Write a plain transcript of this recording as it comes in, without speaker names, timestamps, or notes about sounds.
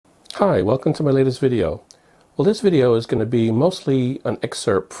Hi, welcome to my latest video. Well, this video is going to be mostly an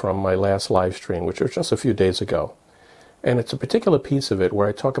excerpt from my last live stream, which was just a few days ago. And it's a particular piece of it where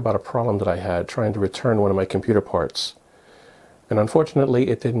I talk about a problem that I had trying to return one of my computer parts. And unfortunately,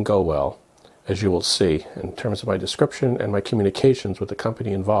 it didn't go well, as you will see, in terms of my description and my communications with the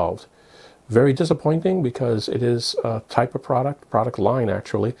company involved. Very disappointing because it is a type of product line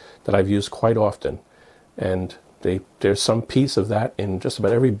actually, that I've used quite often. And there's some piece of that in just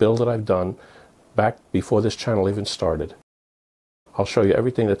about every build that I've done back before this channel even started. I'll show you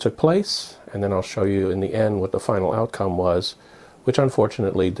everything that took place, and then I'll show you in the end what the final outcome was, which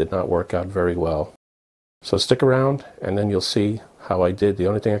unfortunately did not work out very well. So stick around, and then you'll see how I did the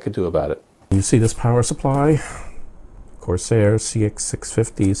only thing I could do about it. You see this power supply? Corsair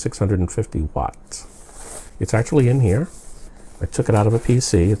CX650, 650 watts. It's actually in here. I took it out of a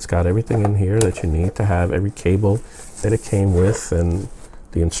PC. It's got everything in here that you need to have, every cable that it came with, and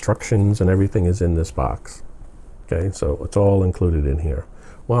the instructions and everything is in this box. Okay, so it's all included in here.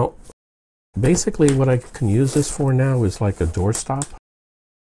 Well, basically what I can use this for now is like a doorstop.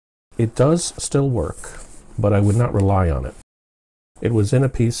 It does still work, but I would not rely on it. It was in a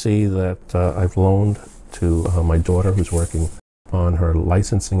PC that I've loaned to my daughter who's working on her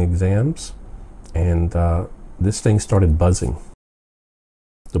licensing exams, and this thing started buzzing.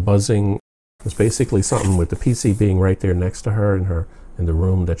 The buzzing was basically something with the PC being right there next to her in the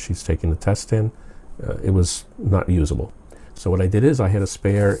room that she's taking the test in. It was not usable. So what I did is I had a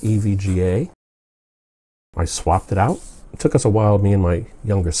spare EVGA. I swapped it out. It took us a while, me and my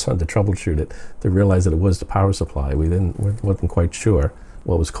younger son, to troubleshoot it, to realize that it was the power supply. We wasn't quite sure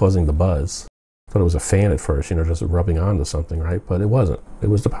what was causing the buzz. Thought it was a fan at first, just rubbing onto something, right? But it wasn't. It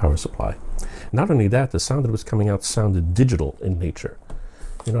was the power supply. Not only that, the sound that was coming out sounded digital in nature.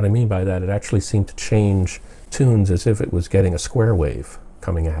 You know what I mean by that? It actually seemed to change tunes as if it was getting a square wave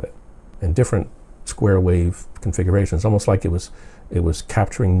coming at it, and different square wave configurations, almost like it was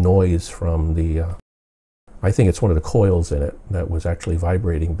capturing noise from the, I think it's one of the coils in it that was actually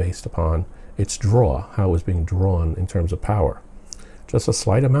vibrating based upon its draw, how it was being drawn in terms of power. Just a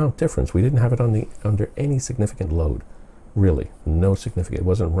slight amount difference. We didn't have it under any significant load, really, no significant. It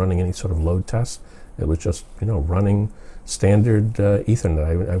wasn't running any sort of load test. It was just, running standard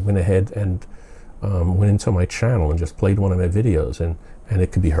Ethernet. I went ahead and went into my channel and just played one of my videos, and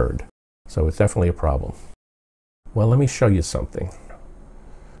it could be heard. So it's definitely a problem. Well, let me show you something.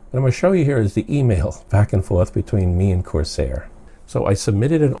 What I'm going to show you here is the email back and forth between me and Corsair. So I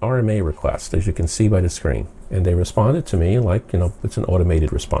submitted an RMA request, as you can see by the screen, and they responded to me like, it's an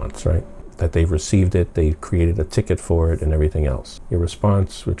automated response, right? That they've received it, they created a ticket for it, and everything else. Your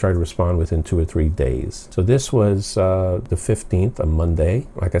response, we try to respond within 2 or 3 days. So this was the 15th, a Monday.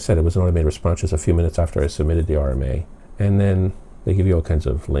 Like I said, it was an automated response just a few minutes after I submitted the RMA. And then they give you all kinds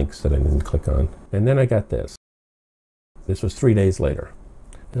of links that I didn't click on. And then I got this. This was 3 days later.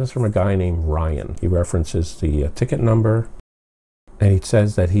 This is from a guy named Ryan. He references the ticket number, and he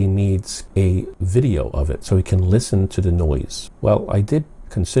says that he needs a video of it so he can listen to the noise. Well, I did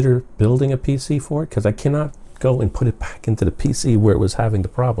consider building a PC for it, because I cannot go and put it back into the PC where it was having the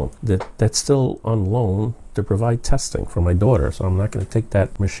problem. That's still on loan to provide testing for my daughter, so I'm not going to take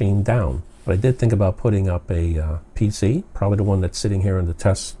that machine down. But I did think about putting up a PC, probably the one that's sitting here on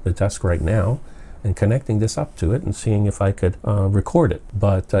the desk right now, and connecting this up to it and seeing if I could record it.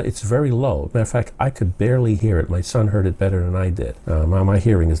 But it's very low. Matter of fact, I could barely hear it. My son heard it better than I did. My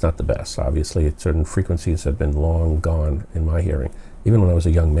hearing is not the best. Obviously, certain frequencies have been long gone in my hearing. Even when I was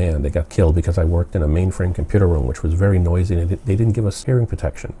a young man, they got killed because I worked in a mainframe computer room, which was very noisy, and they didn't give us hearing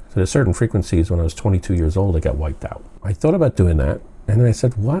protection. So there's certain frequencies when I was 22 years old, they got wiped out. I thought about doing that, and then I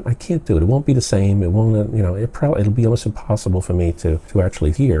said, what? I can't do it. It won't be the same. It won't, it'll be almost impossible for me to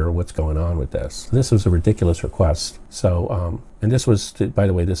actually hear what's going on with this. This was a ridiculous request. So, and this was, by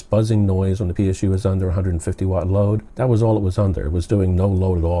the way, this buzzing noise when the PSU was under 150 watt load, that was all it was under. It was doing no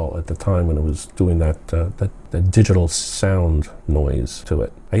load at all at the time when it was doing that digital sound noise to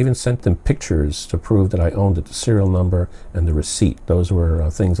it. I even sent them pictures to prove that I owned it, the serial number and the receipt. Those were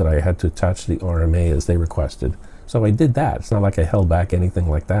things that I had to attach to the RMA as they requested. So I did that. It's not like I held back anything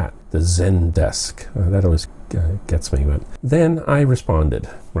like that. The Zen desk, that always gets me. But then I responded,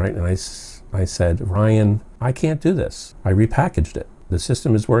 right? And I said, Ryan, I can't do this. I repackaged it. The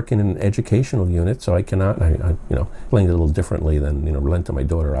system is working in an educational unit, so I cannot, I playing it a little differently than, lent to my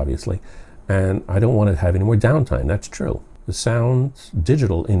daughter, obviously. And I don't want to have any more downtime. That's true. The sound's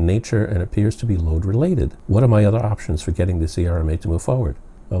digital in nature and appears to be load related. What are my other options for getting this RMA to move forward?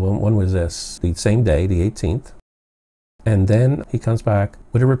 Well, one was this, the same day, the 18th. And then he comes back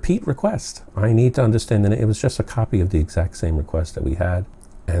with a repeat request. I need to understand that it was just a copy of the exact same request that we had.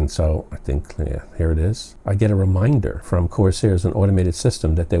 And so I think, yeah, here it is. I get a reminder from Corsair's an automated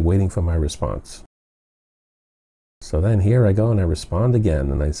system that they're waiting for my response. So then here I go and I respond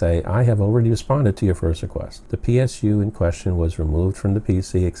again and I say, I have already responded to your first request. The PSU in question was removed from the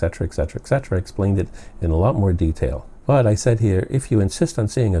PC, etc., etc., etc. I explained it in a lot more detail. But I said here, if you insist on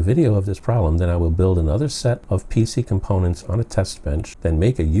seeing a video of this problem, then I will build another set of PC components on a test bench, then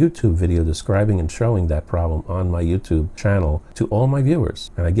make a YouTube video describing and showing that problem on my YouTube channel to all my viewers.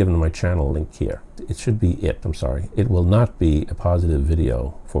 And I give them my channel link here. It should be it, I'm sorry. It will not be a positive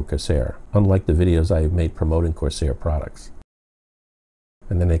video for Corsair, unlike the videos I have made promoting Corsair products.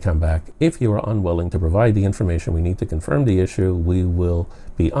 And then they come back, if you are unwilling to provide the information we need to confirm the issue, we will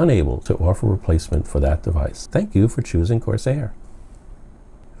be unable to offer replacement for that device. Thank you for choosing Corsair.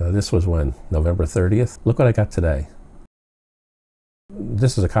 This was when? November 30th? Look what I got today.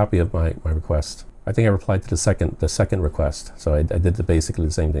 This is a copy of my request. I think I replied to the second request. So I did basically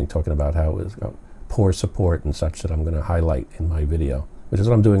the same thing, talking about how it was poor support and such that I'm going to highlight in my video, which is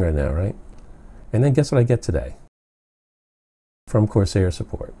what I'm doing right now, right? And then guess what I get today? From Corsair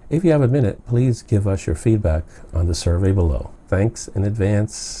support. If you have a minute, please give us your feedback on the survey below. Thanks in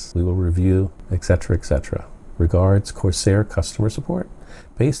advance. We will review, etc., etc. Regards, Corsair customer support.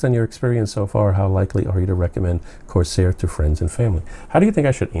 Based on your experience so far, how likely are you to recommend Corsair to friends and family? How do you think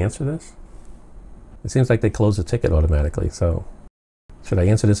I should answer this? It seems like they close the ticket automatically, so should I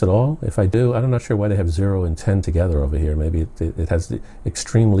answer this at all? If I do, I'm not sure why they have 0 and 10 together over here. Maybe it has the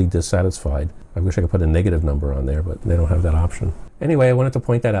extremely dissatisfied. I wish I could put a negative number on there, but they don't have that option. Anyway, I wanted to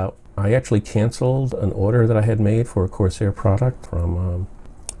point that out. I actually canceled an order that I had made for a Corsair product from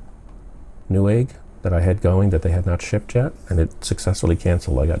Newegg that I had going that they had not shipped yet, and it successfully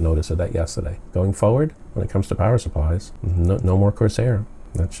canceled. I got notice of that yesterday. Going forward, when it comes to power supplies, no more Corsair.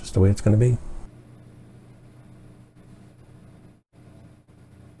 That's just the way it's going to be.